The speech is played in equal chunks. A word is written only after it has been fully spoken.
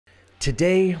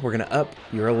Today, we're gonna up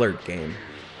your alert game.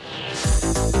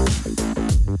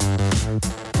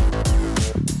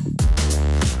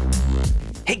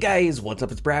 Hey guys, what's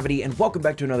up? It's Bravity and welcome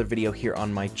back to another video here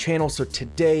on my channel. So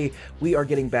today we are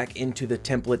getting back into the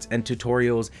templates and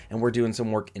tutorials and we're doing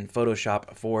some work in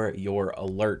Photoshop for your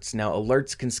alerts. Now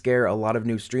alerts can scare a lot of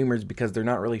new streamers because they're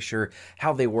not really sure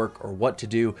how they work or what to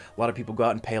do. A lot of people go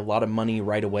out and pay a lot of money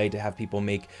right away to have people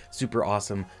make super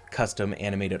awesome custom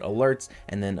animated alerts,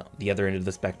 and then the other end of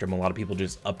the spectrum, a lot of people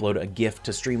just upload a GIF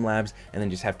to Streamlabs and then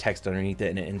just have text underneath it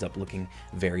and it ends up looking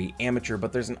very amateur.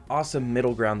 But there's an awesome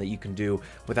middle ground that you can do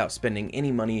without spending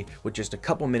any money with just a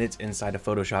couple minutes inside of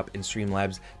Photoshop and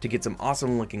Streamlabs to get some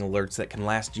awesome looking alerts that can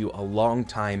last you a long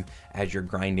time as you're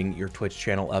grinding your Twitch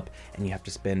channel up and you have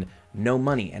to spend no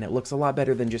money, and it looks a lot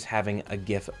better than just having a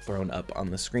GIF thrown up on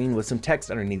the screen with some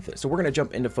text underneath it. So we're gonna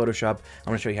jump into Photoshop. I'm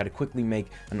gonna show you how to quickly make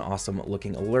an awesome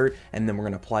looking alert, and then we're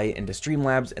gonna apply it into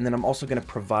Streamlabs, and then I'm also gonna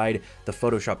provide the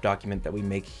Photoshop document that we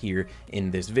make here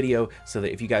in this video, so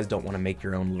that if you guys don't wanna make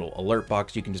your own little alert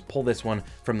box, you can just pull this one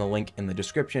from the link in the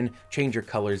description, change your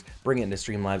colors, bring it into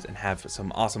Streamlabs, and have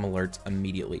some awesome alerts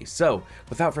immediately. So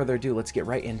without further ado, let's get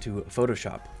right into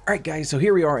Photoshop. All right guys, so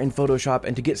here we are in Photoshop,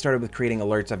 and to get started with creating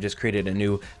alerts, I've just created a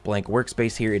new blank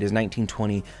workspace here. It is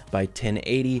 1920 by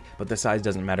 1080, but the size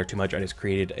doesn't matter too much. I just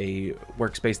created a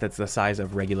workspace that's the size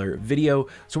of regular video.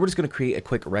 So we're just gonna create a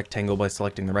quick rectangle by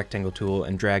selecting the rectangle tool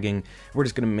and dragging. We're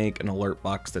just gonna make an alert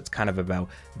box that's kind of about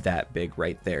that big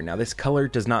right there. Now this color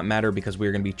does not matter because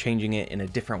we're gonna be changing it in a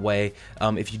different way.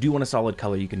 If you do want a solid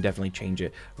color, you can definitely change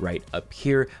it right up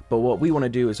here. But what we wanna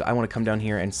do is I wanna come down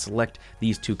here and select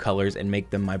these two colors and make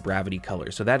them my Bravity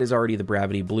colors. So that is already the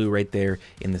Bravity blue right there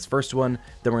in this first one.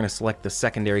 Then we're going to select the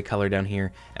secondary color down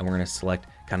here and we're going to select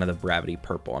kind of the Bravity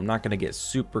purple. I'm not going to get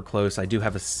super close. I do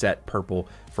have a set purple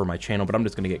for my channel, but I'm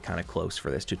just going to get kind of close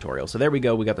for this tutorial. So there we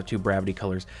go. We got the two Bravity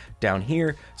colors down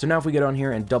here. So now if we get on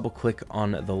here and double click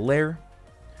on the layer,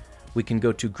 we can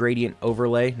go to gradient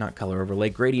overlay, not color overlay,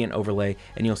 gradient overlay,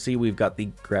 and you'll see we've got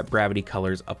the Bravity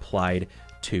colors applied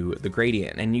to the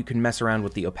gradient, and you can mess around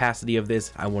with the opacity of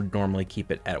this. I would normally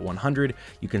keep it at 100.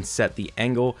 You can set the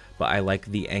angle, but I like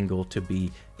the angle to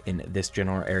be in this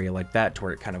general area like that, to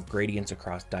where it kind of gradients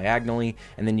across diagonally,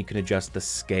 and then you can adjust the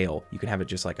scale. You can have it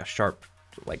just like a sharp,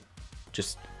 like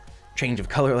just change of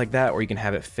color like that, or you can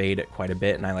have it fade quite a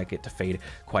bit, and I like it to fade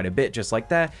quite a bit just like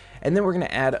that. And then we're going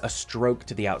to add a stroke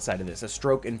to the outside of this. A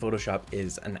stroke in Photoshop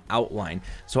is an outline,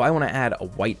 so I want to add a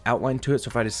white outline to it. So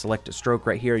if I just select a stroke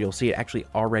right here, you'll see it actually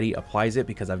already applies it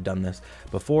because I've done this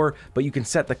before. But you can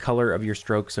set the color of your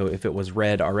stroke, so if it was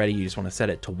red already, you just want to set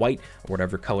it to white or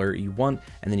whatever color you want,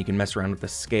 and then you can mess around with the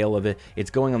scale of it. It's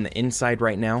going on the inside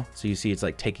right now, so you see it's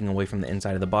like taking away from the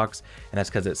inside of the box, and that's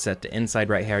because it's set to inside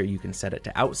right here. You can set it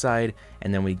to outside,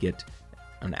 and then we get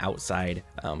an outside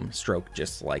stroke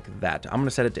just like that. I'm gonna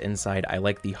set it to inside. I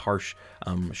like the harsh,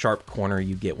 sharp corner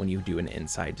you get when you do an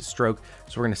inside stroke.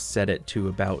 So we're gonna set it to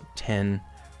about 10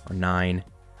 or 9.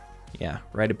 Yeah,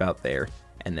 right about there.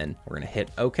 And then we're gonna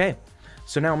hit OK.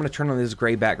 So now I'm going to turn on this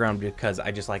gray background because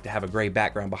I just like to have a gray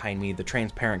background behind me. The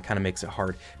transparent kind of makes it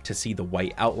hard to see the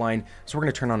white outline. So we're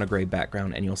going to turn on a gray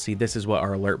background, and you'll see this is what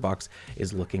our alert box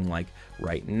is looking like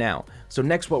right now. So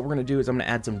next what we're going to do is I'm going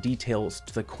to add some details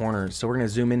to the corners. So we're going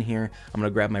to zoom in here. I'm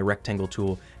going to grab my rectangle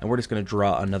tool, and we're just going to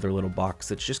draw another little box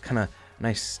that's just kind of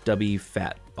nice stubby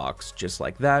fat box just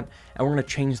like that. And we're going to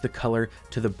change the color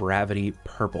to the Bravity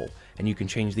purple, and you can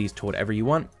change these to whatever you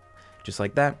want, just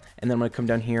like that. And then I'm going to come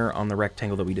down here on the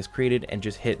rectangle that we just created and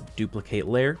just hit duplicate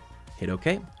layer, hit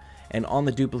OK. And on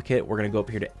the duplicate, we're going to go up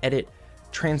here to edit,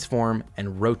 transform,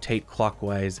 and rotate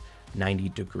clockwise 90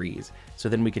 degrees. So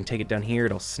then we can take it down here,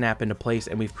 it'll snap into place,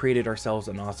 and we've created ourselves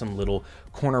an awesome little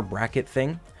corner bracket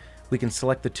thing. We can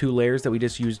select the two layers that we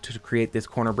just used to create this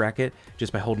corner bracket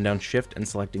just by holding down Shift and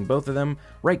selecting both of them,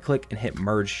 right click and hit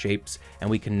merge shapes, and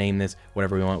we can name this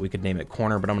whatever we want. We could name it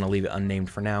corner, but I'm gonna leave it unnamed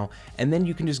for now. And then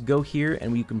you can just go here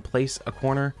and you can place a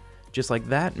corner just like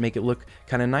that, make it look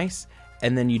kind of nice.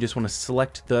 And then you just want to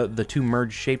select the two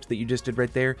merge shapes that you just did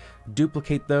right there,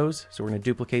 duplicate those. So we're going to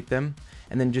duplicate them,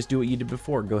 and then just do what you did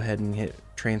before. Go ahead and hit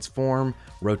transform,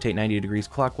 rotate 90 degrees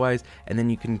clockwise, and then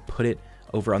you can put it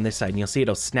over on this side, and you'll see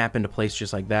it'll snap into place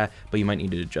just like that, but you might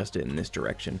need to adjust it in this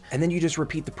direction. And then you just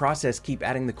repeat the process, keep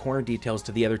adding the corner details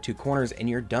to the other two corners, and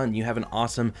you're done. You have an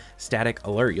awesome static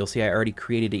alert. You'll see I already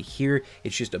created it here.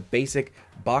 It's just a basic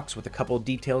box with a couple of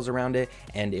details around it,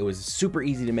 and it was super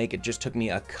easy to make. It just took me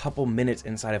a couple minutes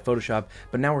inside of Photoshop,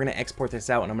 but now we're going to export this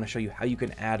out, and I'm going to show you how you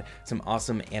can add some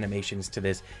awesome animations to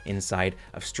this inside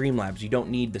of Streamlabs. You don't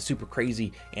need the super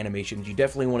crazy animations. You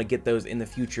definitely want to get those in the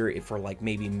future for like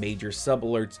maybe major sub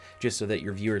alerts, just so that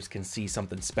your viewers can see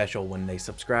something special when they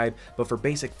subscribe. But for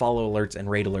basic follow alerts and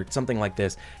raid alerts, something like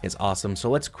this is awesome. So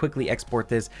let's quickly export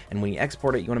this, and when you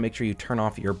export it, you want to make sure you turn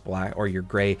off your black or your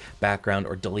gray background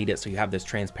or delete it so you have this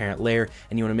transparent layer,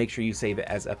 and you want to make sure you save it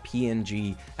as a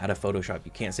PNG out of Photoshop.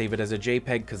 You can't save it as a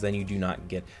JPEG because then you do not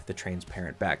get the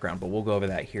transparent background, but we'll go over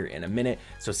that here in a minute.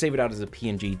 So save it out as a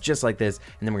PNG just like this,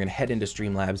 and then we're going to head into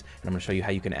Streamlabs, and I'm going to show you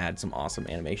how you can add some awesome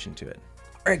animation to it.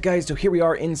 Alright guys, so here we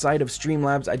are inside of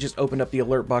Streamlabs. I just opened up the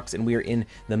alert box and we are in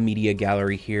the media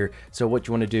gallery here. So what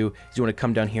you want to do is you want to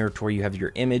come down here to where you have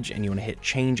your image, and you want to hit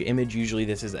change image. Usually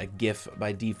this is a GIF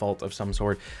by default of some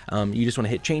sort. You just want to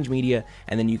hit change media,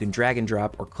 and then you can drag and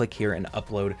drop or click here and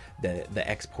upload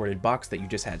the exported box that you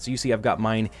just had. So you see I've got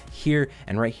mine here,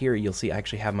 and right here you'll see I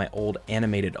actually have my old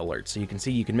animated alerts. So you can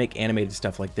see you can make animated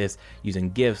stuff like this using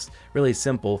GIFs. Really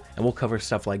simple, and we'll cover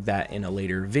stuff like that in a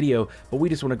later video, but we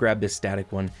just want to grab this static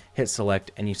one, hit select,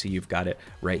 and you see you've got it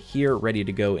right here ready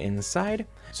to go inside.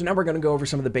 So now we're going to go over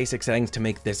some of the basic settings to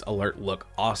make this alert look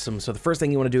awesome. So the first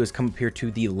thing you want to do is come up here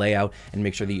to the layout and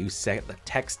make sure that you set the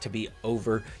text to be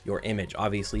over your image.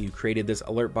 Obviously you created this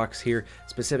alert box here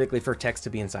specifically for text to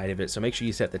be inside of it, so make sure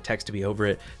you set the text to be over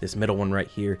it, this middle one right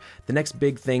here. The next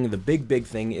big thing, the big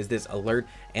thing, is this alert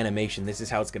animation. This is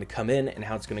how it's going to come in and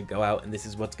how it's going to go out, and this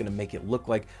is what's going to make it look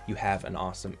like you have an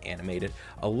awesome animated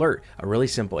alert, a really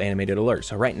simple animated alert.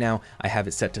 So right now I have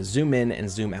it set to zoom in and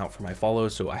zoom out for my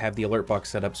follows. So I have the alert box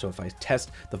set up, so if I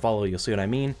test the follow, you'll see what I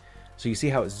mean. So you see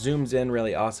how it zooms in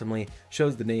really awesomely,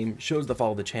 shows the name, shows the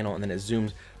follow the channel, and then it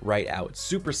zooms right out. It's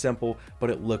super simple,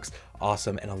 but it looks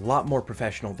awesome and a lot more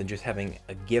professional than just having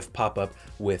a GIF pop up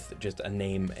with just a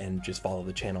name and just follow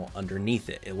the channel underneath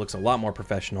it. It looks a lot more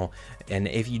professional. And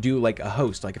if you do like a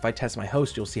host, like if I test my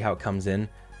host, you'll see how it comes in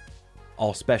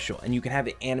all special, and you can have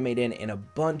it animate in a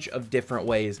bunch of different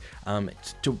ways.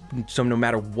 So no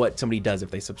matter what somebody does, if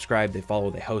they subscribe, they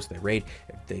follow, they host, they raid,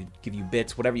 if they give you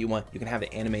bits, whatever you want, you can have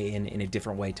it animate in a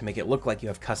different way to make it look like you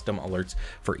have custom alerts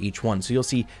for each one. So you'll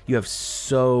see you have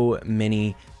so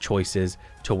many choices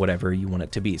to whatever you want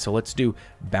it to be. So let's do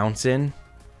bounce in.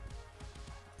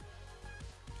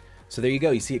 So there you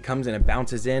go. You see it comes in, it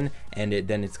bounces in, and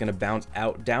then it's going to bounce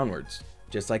out downwards.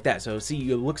 Just like that. So see,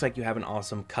 it looks like you have an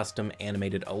awesome custom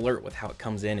animated alert with how it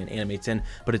comes in and animates in,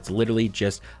 but it's literally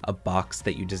just a box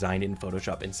that you designed in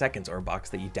Photoshop in seconds, or a box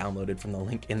that you downloaded from the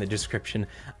link in the description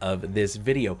of this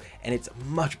video. And it's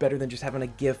much better than just having a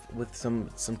GIF with some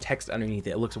text underneath it.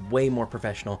 It looks way more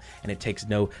professional, and it takes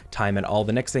no time at all.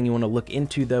 The next thing you want to look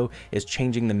into though is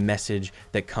changing the message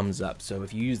that comes up. So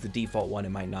if you use the default one,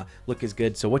 it might not look as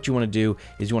good. So what you want to do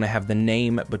is you want to have the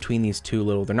name between these two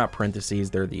little, they're not parentheses,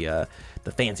 they're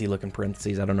the fancy looking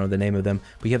parentheses, I don't know the name of them,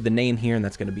 but you have the name here, and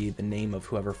that's going to be the name of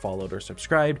whoever followed or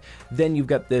subscribed. Then you've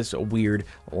got this weird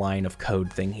line of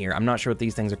code thing here. I'm not sure what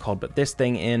these things are called, but this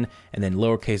thing in, and then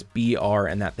lowercase br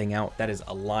and that thing out, that is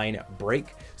a line break.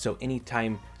 So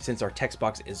anytime, since our text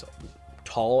box is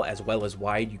tall as well as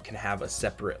wide, you can have a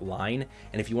separate line,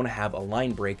 and if you want to have a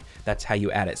line break, that's how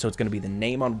you add it. So it's going to be the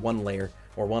name on one layer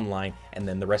or one line, and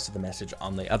then the rest of the message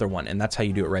on the other one, and that's how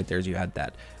you do it right there. Is you had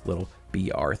that little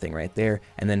BR thing right there,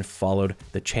 and then followed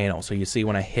the channel. So you see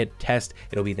when I hit test,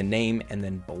 it'll be the name, and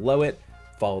then below it,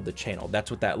 follow the channel.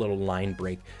 That's what that little line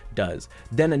break does.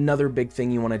 Then another big thing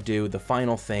you want to do, the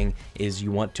final thing, is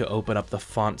you want to open up the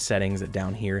font settings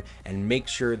down here and make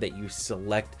sure that you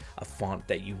select a font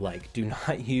that you like. Do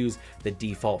not use the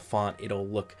default font. It'll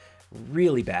look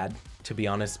really bad, to be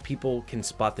honest. People can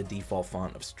spot the default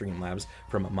font of Streamlabs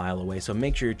from a mile away, so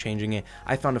make sure you're changing it.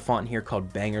 I found a font here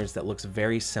called Bangers that looks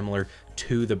very similar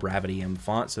to the BravityM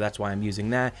font, so that's why I'm using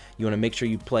that. You want to make sure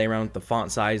you play around with the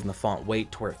font size and the font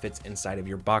weight to where it fits inside of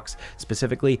your box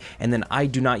specifically. And then I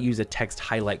do not use a text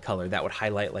highlight color that would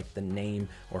highlight like the name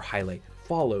or highlight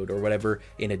followed or whatever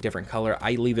in a different color.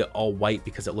 I leave it all white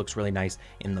because it looks really nice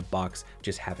in the box,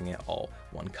 just having it all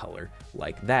one color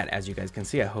like that. As you guys can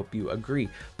see, I hope you agree.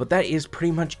 But that is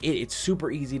pretty much it. It's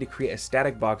super easy to create a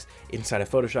static box inside of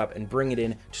Photoshop and bring it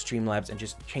in to Streamlabs and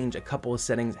just change a couple of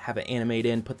settings, have it animate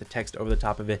in, put the text over the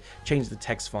top of it, change the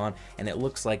text font, and it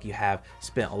looks like you have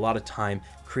spent a lot of time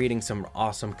creating some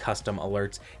awesome custom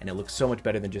alerts, and it looks so much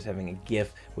better than just having a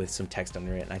GIF with some text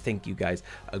under it, and I think you guys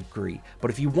agree.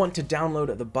 But if you want to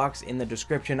download the box in the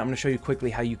description, I'm going to show you quickly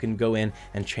how you can go in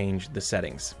and change the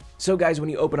settings. So guys, when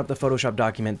you open up the Photoshop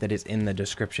document that is in the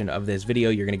description of this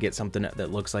video, you're going to get something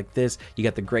that looks like this. You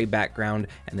got the gray background,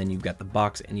 and then you've got the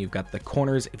box, and you've got the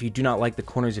corners. If you do not like the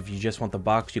corners, if you just want the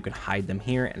box, you can hide them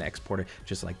here and export it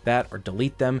just like that, or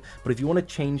delete them. But if you want to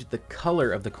change the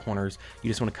color of the corners, you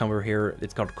just want to come over here.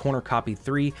 It's called Corner Copy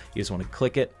 3. You just want to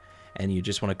click it, and you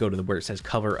just want to go to where it says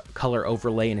color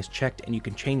overlay and it's checked, and you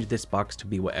can change this box to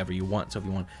be whatever you want. So if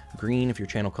you want green, if your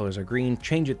channel colors are green,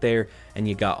 change it there, and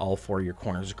you got all 4 of your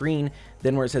corners green.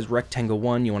 Then where it says rectangle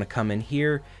 1, you want to come in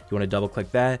here, you want to double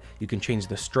click that. You can change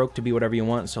the stroke to be whatever you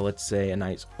want. So let's say a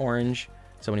nice orange.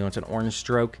 Somebody wants an orange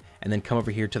stroke, and then come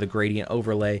over here to the gradient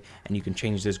overlay, and you can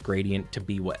change this gradient to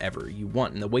be whatever you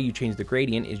want. And the way you change the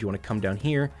gradient is you want to come down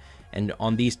here, and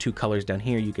on these 2 colors down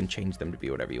here, you can change them to be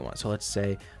whatever you want. So let's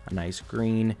say a nice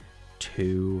green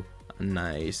to a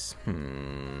nice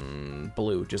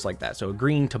blue, just like that. So a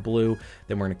green to blue.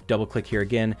 Then we're going to double click here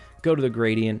again, go to the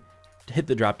gradient, hit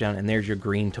the drop down, and there's your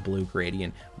green to blue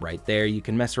gradient right there. You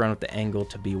can mess around with the angle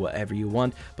to be whatever you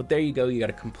want, but there you go. You got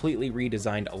a completely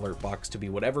redesigned alert box to be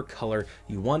whatever color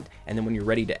you want. And then when you're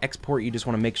ready to export, you just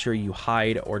want to make sure you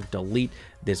hide or delete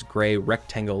this gray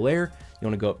rectangle layer. You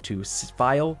want to go up to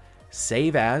File,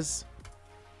 Save As,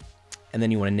 and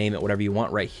then you want to name it whatever you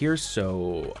want right here.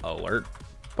 So alert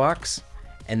box.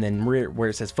 And then where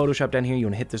it says Photoshop down here, you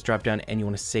want to hit this drop down, and you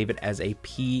want to save it as a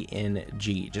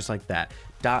PNG, just like that,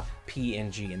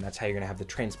 .png, and that's how you're going to have the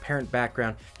transparent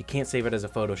background. You can't save it as a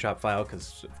Photoshop file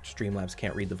because Streamlabs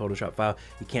can't read the Photoshop file.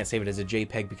 You can't save it as a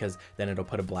JPEG because then it'll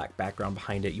put a black background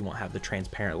behind it. You won't have the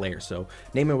transparent layer. So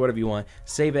name it whatever you want.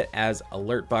 Save it as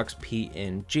alertbox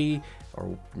PNG,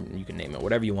 or you can name it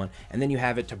whatever you want, and then you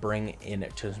have it to bring in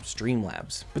to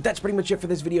Streamlabs. But that's pretty much it for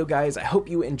this video, guys. I hope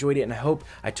you enjoyed it, and I hope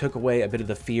I took away a bit of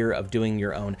the fear of doing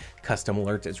your own custom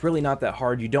alerts. It's really not that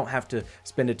hard. You don't have to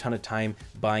spend a ton of time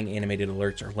buying animated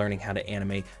alerts or learning how to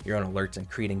animate your own alerts and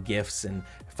creating GIFs and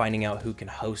finding out who can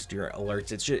host your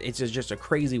alerts. It's just a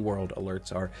crazy world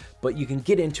alerts are, but you can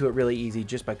get into it really easy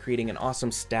just by creating an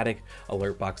awesome static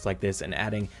alert box like this and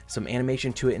adding some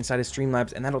animation to it inside of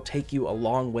Streamlabs, and that'll take you a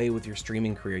long way with your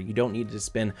streaming career. You don't need to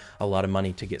spend a lot of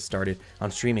money to get started on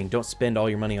streaming. Don't spend all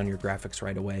your money on your graphics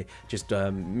right away. Just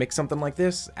mix something like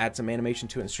this, add some animation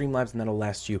to it in Streamlabs, and that'll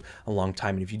last you a long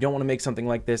time. And if you don't want to make something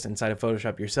like this inside of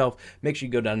Photoshop yourself, make sure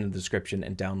you go down in the description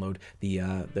and download the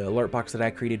alert box that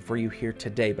I created for you here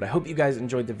today. But I hope you guys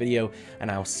enjoyed the video, and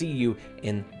I'll see you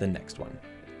in the next one.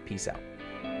 Peace out.